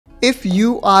If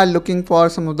you are looking for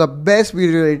some of the best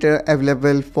video editor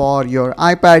available for your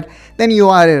iPad, then you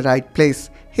are in the right place.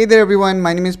 Hey there everyone,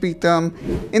 my name is Preetham.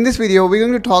 In this video, we're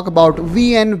going to talk about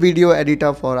VN Video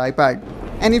Editor for iPad.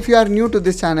 And if you are new to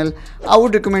this channel, I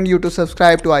would recommend you to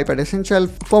subscribe to iPad Essential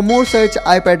for more such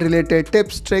iPad related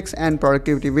tips, tricks and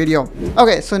productivity video.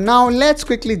 Okay, so now let's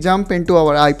quickly jump into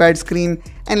our iPad screen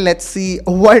and let's see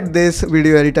what this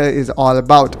video editor is all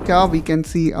about. Here we can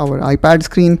see our iPad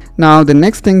screen. Now the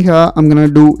next thing here I'm gonna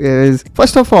do is,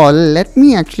 first of all, let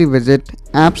me actually visit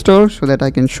App Store so that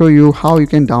I can show you how you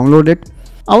can download it.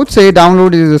 I would say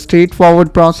download is a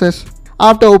straightforward process.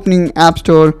 After opening App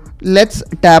Store, let's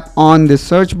tap on the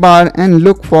search bar and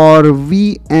look for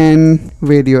VN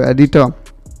Video Editor.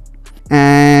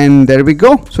 And there we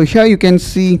go. So here you can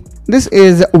see this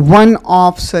is one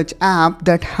of such app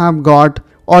that have got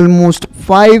almost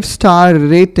 5-star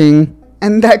rating,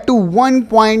 and that to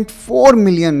 1.4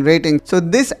 million rating. So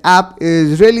this app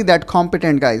is really that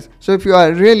competent, guys. So if you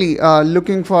are really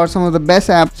looking for some of the best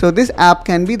apps, so this app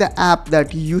can be the app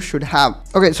that you should have.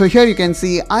 Okay, so here you can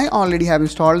see I already have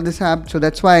installed this app, so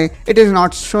that's why it is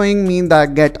not showing me the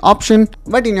get option.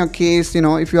 But in your case,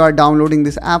 if you are downloading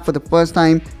this app for the first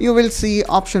time, you will see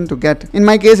option to get. In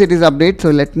my case it is update,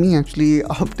 so let me actually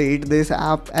update this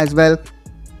app as well.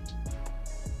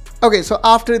 Okay, so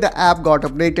after the app got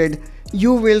updated,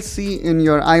 you will see in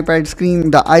your iPad screen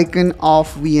the icon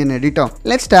of VN Editor.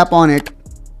 Let's tap on it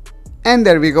and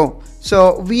there we go.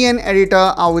 So VN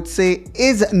Editor, I would say,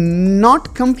 is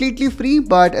not completely free,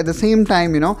 but at the same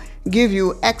time, give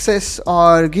you access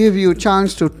or give you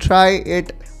chance to try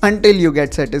it until you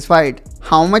get satisfied.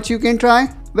 How much you can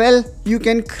try? Well, you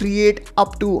can create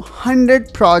up to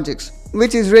 100 projects,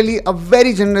 which is really a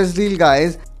very generous deal,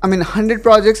 guys. I mean, 100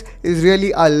 projects is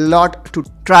really a lot to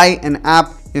try an app,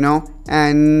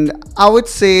 and I would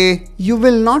say you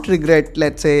will not regret,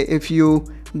 let's say, if you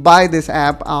buy this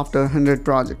app after 100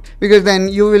 projects, because then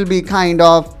you will be kind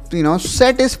of,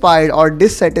 satisfied or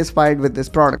dissatisfied with this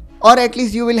product, or at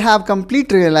least you will have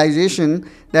complete realization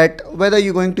that whether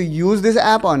you're going to use this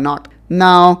app or not.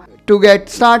 Now, to get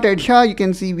started, here you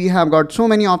can see we have got so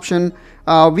many options.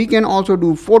 We can also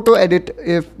do photo edit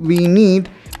if we need.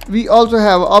 We also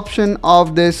have option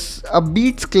of this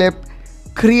beats clip,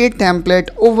 create template,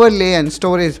 overlay and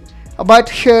storage. But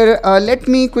here let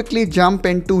me quickly jump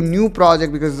into new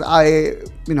project, because I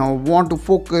want to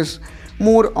focus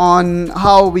more on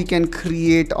how we can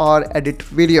create or edit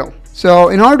video. So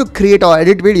in order to create or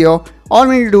edit video, all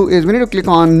we need to do is we need to click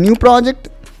on new project,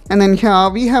 and then here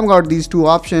we have got these two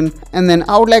options, and then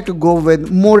I would like to go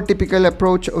with more typical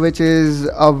approach, which is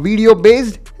a video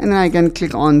based, and then I can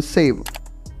click on save.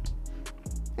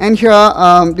 And here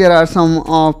there are some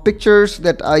pictures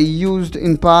that I used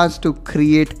in past to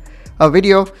create a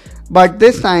video, but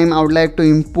this time I would like to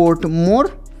import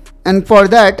more, and for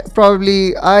that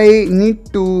probably I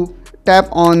need to tap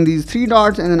on these three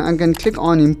dots and then I can click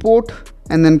on import,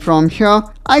 and then from here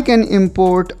I can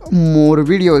import more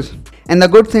videos. And the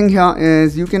good thing here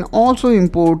is you can also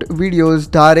import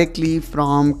videos directly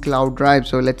from Cloud Drive.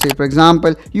 So let's say, for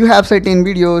example, you have certain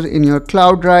videos in your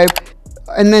Cloud Drive,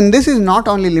 and then this is not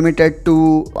only limited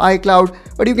to iCloud,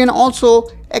 but you can also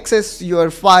access your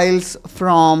files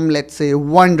from, let's say,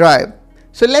 OneDrive.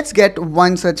 So let's get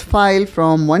one such file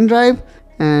from OneDrive,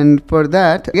 and for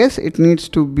that, I guess it needs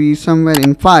to be somewhere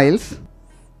in files,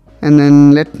 and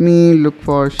then let me look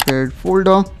for shared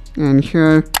folder, and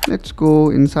here let's go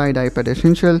inside iPad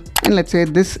Essential, and let's say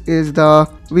this is the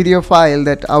video file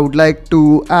that I would like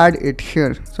to add it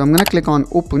here. So I'm gonna click on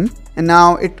open, and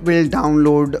now it will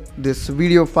download this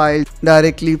video file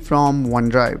directly from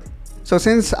OneDrive. So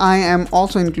since I am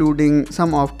also including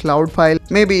some of cloud file,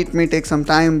 maybe it may take some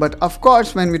time, but of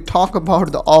course when we talk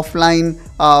about the offline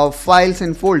files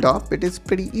and folder, it is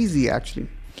pretty easy actually.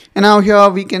 And now here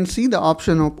we can see the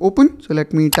option of open, so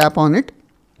let me tap on it.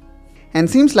 And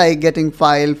seems like getting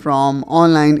file from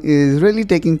online is really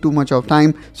taking too much of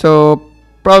time, so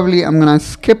probably I'm gonna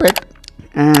skip it,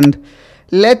 and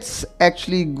let's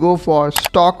actually go for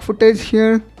stock footage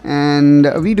here. And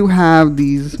we do have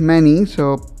these many,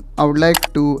 so I would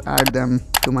like to add them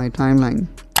to my timeline.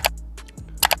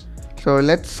 So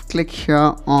let's click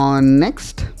here on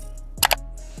next,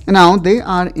 and now they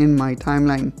are in my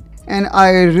timeline. And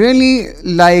I really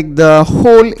like the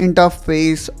whole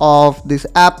interface of this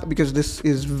app, because this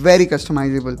is very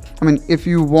customizable. I mean, if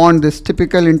you want this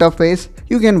typical interface,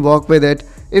 you can work with it.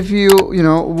 If you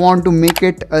want to make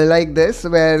it like this,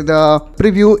 where the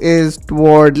preview is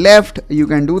toward left, you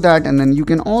can do that, and then you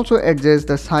can also adjust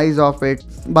the size of it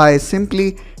by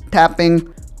simply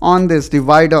tapping on this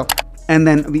divider. And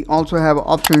then we also have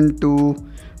option to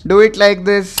do it like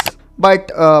this,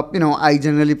 but you know, I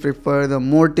generally prefer the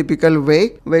more typical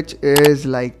way, which is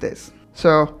like this.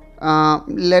 So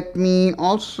let me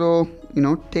also, you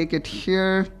know, take it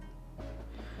here.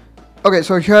 Okay,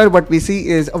 so here what we see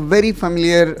is a very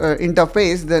familiar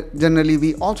interface that generally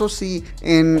we also see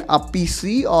in a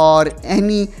PC or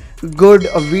any good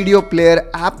video player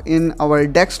app in our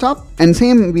desktop, and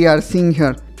same we are seeing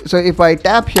here. So if I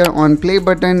tap here on play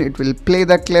button, it will play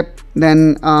the clip.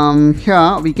 Then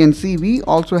here we can see we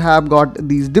also have got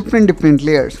these different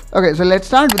layers. Okay, so let's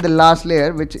start with the last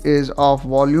layer, which is of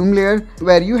volume layer,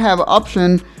 where you have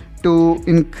option to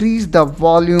increase the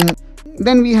volume.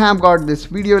 Then we have got this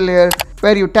video layer,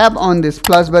 where you tap on this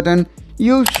plus button.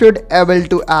 You should able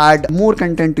to add more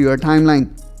content to your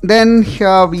timeline. Then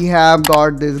here we have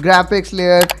got this graphics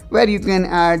layer, where you can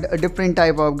add a different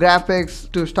type of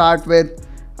graphics to start with,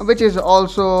 which is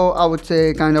also, I would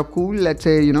say, kind of cool. Let's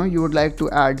say, you know, you would like to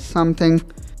add something,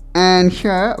 and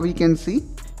here we can see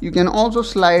you can also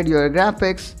slide your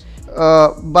graphics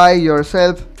by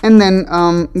yourself. And then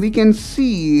we can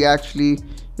see actually,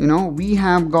 you know, we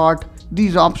have got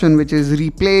these option, which is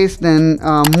replace, then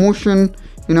motion,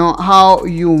 you know, how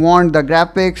you want the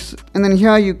graphics. And then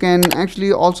here you can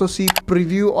actually also see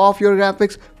preview of your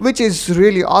graphics, which is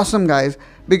really awesome, guys,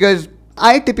 because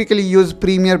I typically use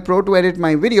Premiere Pro to edit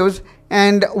my videos,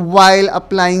 and while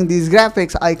applying these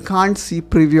graphics I can't see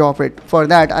preview of it. For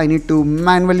that I need to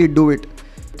manually do it.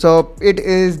 So it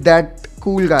is that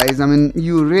cool, guys. I mean,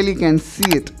 you really can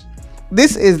see it.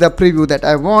 This is the preview that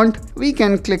I want. We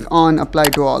can click on apply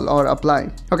to all or apply.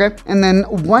 Okay, and then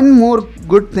one more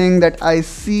good thing that I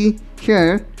see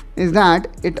here is that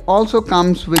it also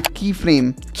comes with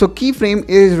keyframe. So keyframe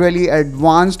is really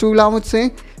advanced tool, I would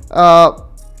say,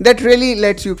 that really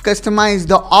lets you customize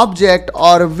the object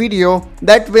or a video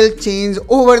that will change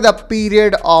over the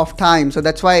period of time. So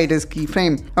that's why it is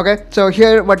keyframe. Okay, so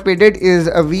here what we did is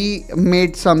we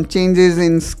made some changes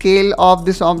in scale of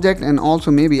this object, and also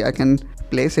maybe I can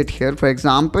place it here, for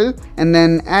example. And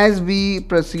then as we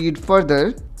proceed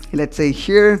further, let's say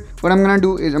here, what I'm gonna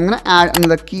do is I'm gonna add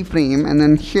another keyframe, and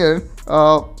then here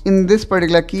in this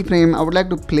particular keyframe I would like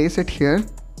to place it here,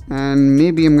 and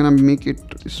maybe I'm gonna make it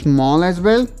small as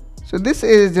well. So this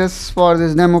is just for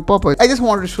this demo purpose. I just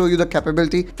wanted to show you the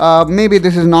capability. Maybe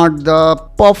this is not the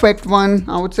perfect one,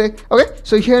 I would say. Okay,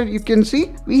 so here you can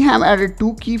see we have added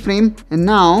 2 keyframe, and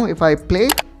now if I play,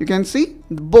 you can see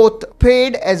both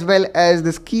fade as well as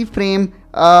this keyframe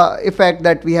effect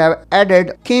that we have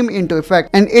added came into effect,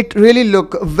 and it really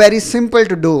look very simple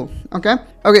to do.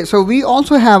 Okay, so we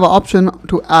also have an option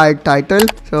to add title.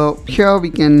 So here we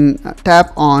can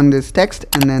tap on this text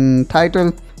and then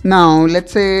title. Now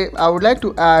let's say I would like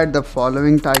to add the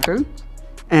following title,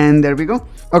 and there we go.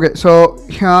 Okay, so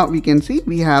here we can see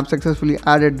we have successfully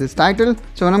added this title.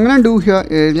 So what I'm gonna do here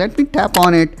is let me tap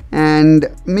on it, and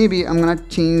maybe I'm gonna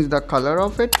change the color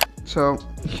of it. So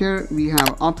here we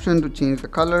have option to change the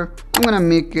color. I'm gonna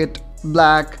make it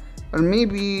black or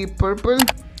maybe purple,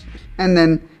 and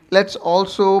then let's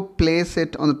also place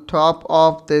it on the top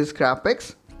of this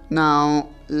graphics. Now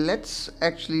let's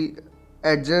actually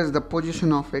adjust the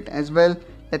position of it as well.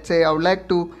 Let's say I would like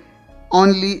to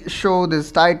only show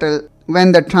this title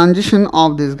when the transition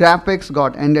of this graphics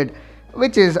got ended,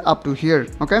 which is up to here.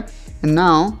 Okay, and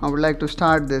now I would like to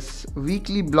start this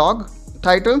weekly blog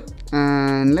title,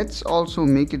 and let's also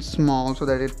make it small so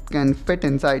that it can fit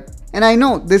inside. And I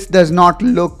know this does not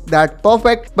look that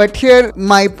perfect, but here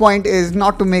my point is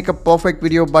not to make a perfect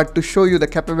video but to show you the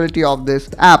capability of this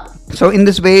app. So in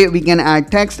this way we can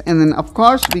add text, and then of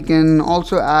course we can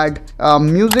also add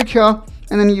music here,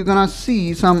 and then you're gonna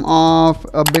see some of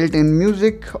built-in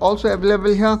music also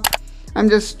available here. I'm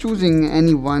just choosing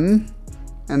any one,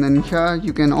 and then here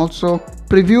you can also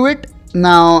preview it.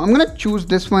 Now I'm gonna choose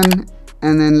this one,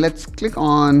 and then let's click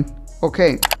on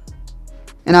OK.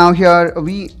 And now here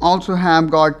we also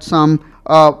have got some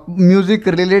music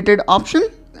related option,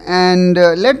 and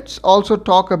let's also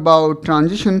talk about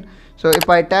transition. So if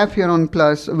I tap here on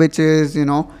plus, which is, you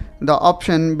know, the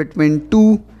option between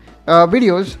 2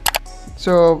 videos,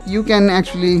 so you can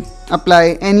actually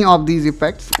apply any of these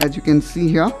effects, as you can see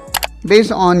here,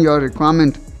 based on your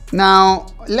requirement. Now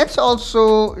let's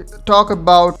also talk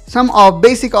about some of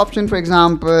basic option. For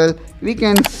example, we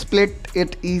can split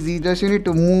it easy. Just you need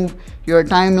to move your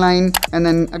timeline and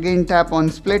then again tap on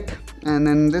split, and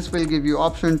then this will give you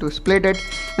option to split it.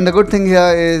 And the good thing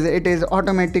here is it is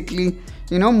automatically,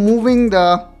 you know, moving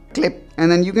the clip. And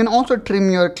then you can also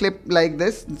trim your clip like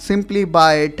this simply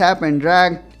by tap and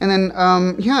drag. And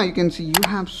then here you can see you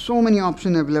have so many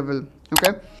options available.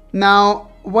 Okay, now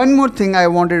one more thing I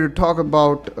wanted to talk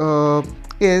about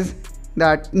is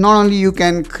that not only you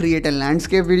can create a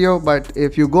landscape video, but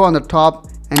if you go on the top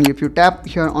and if you tap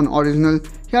here on original,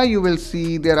 here you will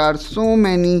see there are so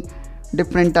many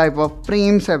different type of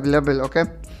frames available. Okay,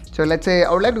 so let's say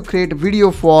I would like to create a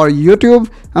video for YouTube.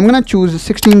 I'm gonna choose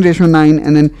 16:9,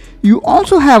 and then you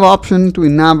also have option to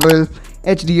enable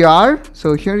HDR.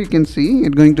 So here you can see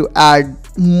it's going to add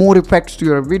more effects to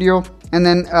your video, and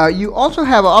then you also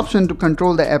have an option to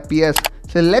control the FPS.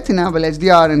 So let's enable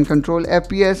HDR and control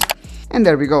FPS, and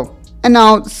there we go. And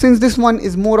now, since this one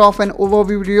is more of an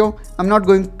overview video, I'm not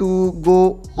going to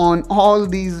go on all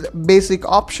these basic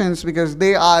options because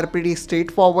they are pretty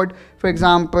straightforward. For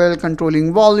example,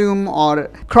 controlling volume or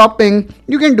cropping,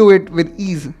 you can do it with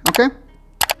ease, okay?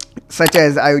 Such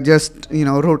as I just,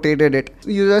 rotated it.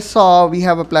 You just saw we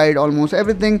have applied almost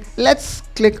everything. Let's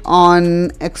click on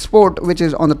export, which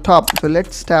is on the top. So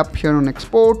let's tap here on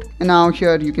export, and now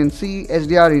here you can see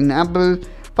HDR enable.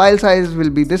 File size will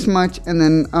be this much, and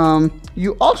then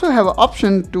you also have an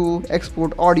option to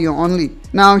export audio only.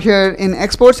 Now here in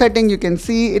export setting, you can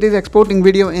see it is exporting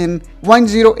video in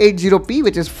 1080p,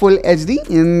 which is full HD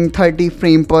in 30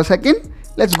 frames per second.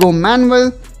 Let's go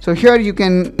manual. So here you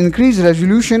can increase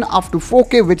resolution up to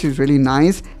 4K, which is really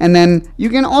nice. And then you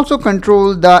can also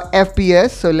control the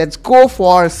FPS. So let's go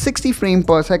for 60 frames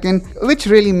per second, which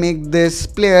really make this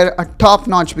player a top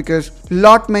notch, because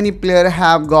many players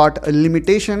have got a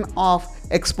limitation of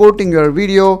exporting your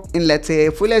video in, let's say,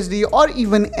 full HD or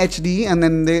even HD, and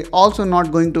then they also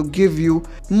not going to give you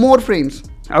more frames.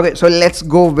 Okay, so let's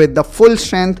go with the full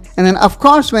strength, and then of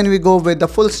course when we go with the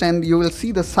full strength, you will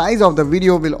see the size of the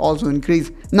video will also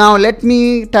increase. Now let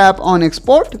me tap on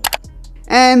export,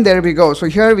 and there we go. So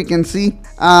here we can see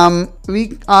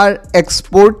we are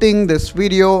exporting this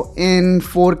video in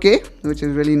 4K, which is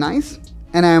really nice,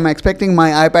 and I am expecting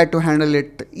my iPad to handle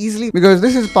it easily because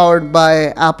this is powered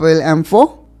by Apple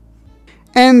M4.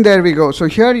 And there we go. So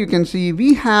here you can see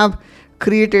we have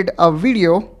created a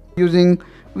video using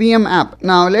VM app.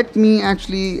 Now let me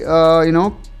actually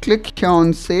click here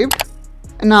on saved.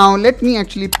 Now let me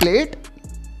actually play it,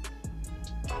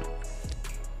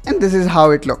 and this is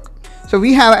how it looks. So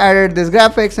we have added this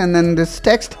graphics and then this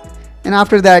text, and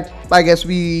after that I guess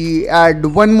we add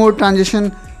one more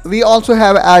transition. We also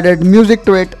have added music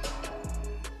to it.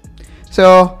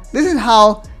 So this is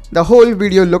how the whole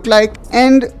video look like.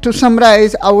 And to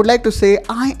summarize, I would like to say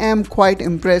I am quite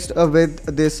impressed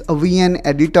with this VN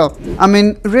editor. I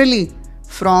mean, really,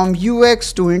 from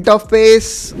UX to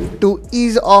interface to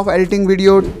ease of editing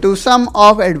video to some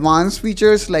of advanced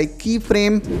features like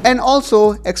keyframe, and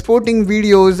also exporting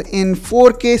videos in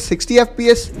 4K 60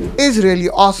 FPS is really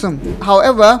awesome.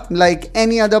 However, like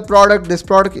any other product, this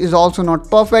product is also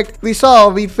not perfect. We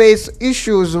face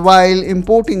issues while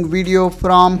importing video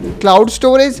from cloud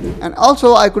storage, and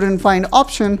also I couldn't find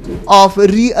option of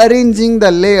rearranging the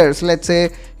layers. Let's say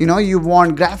you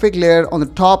want graphic layer on the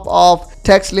top of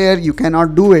text layer, you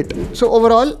cannot do it. So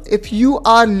overall, if you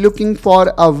are looking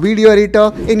for a video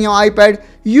editor in your iPad,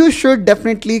 you should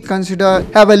definitely consider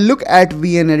have a look at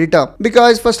VN editor,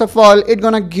 because first of all, it's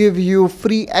gonna give you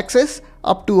free access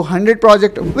up to 100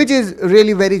 project, which is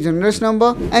really very generous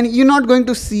number, and you're not going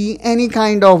to see any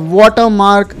kind of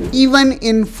watermark even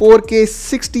in 4K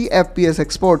 60 FPS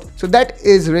export. So that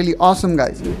is really awesome,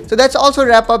 guys. So that's also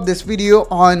wrap up this video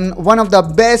on one of the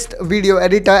best video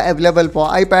editor available for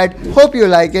iPad. Hope you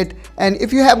like it, and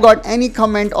if you have got any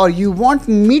comment or you want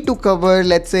me to cover,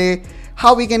 let's say,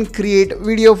 how we can create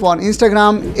video for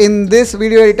Instagram in this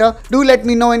video editor, do let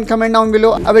me know in comment down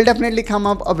below. I will definitely come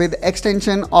up with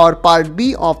extension or part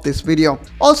B of this video.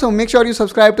 Also, make sure you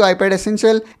subscribe to iPad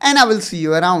Essential, and I will see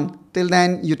you around. Till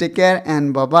then, you take care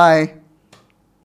and bye bye.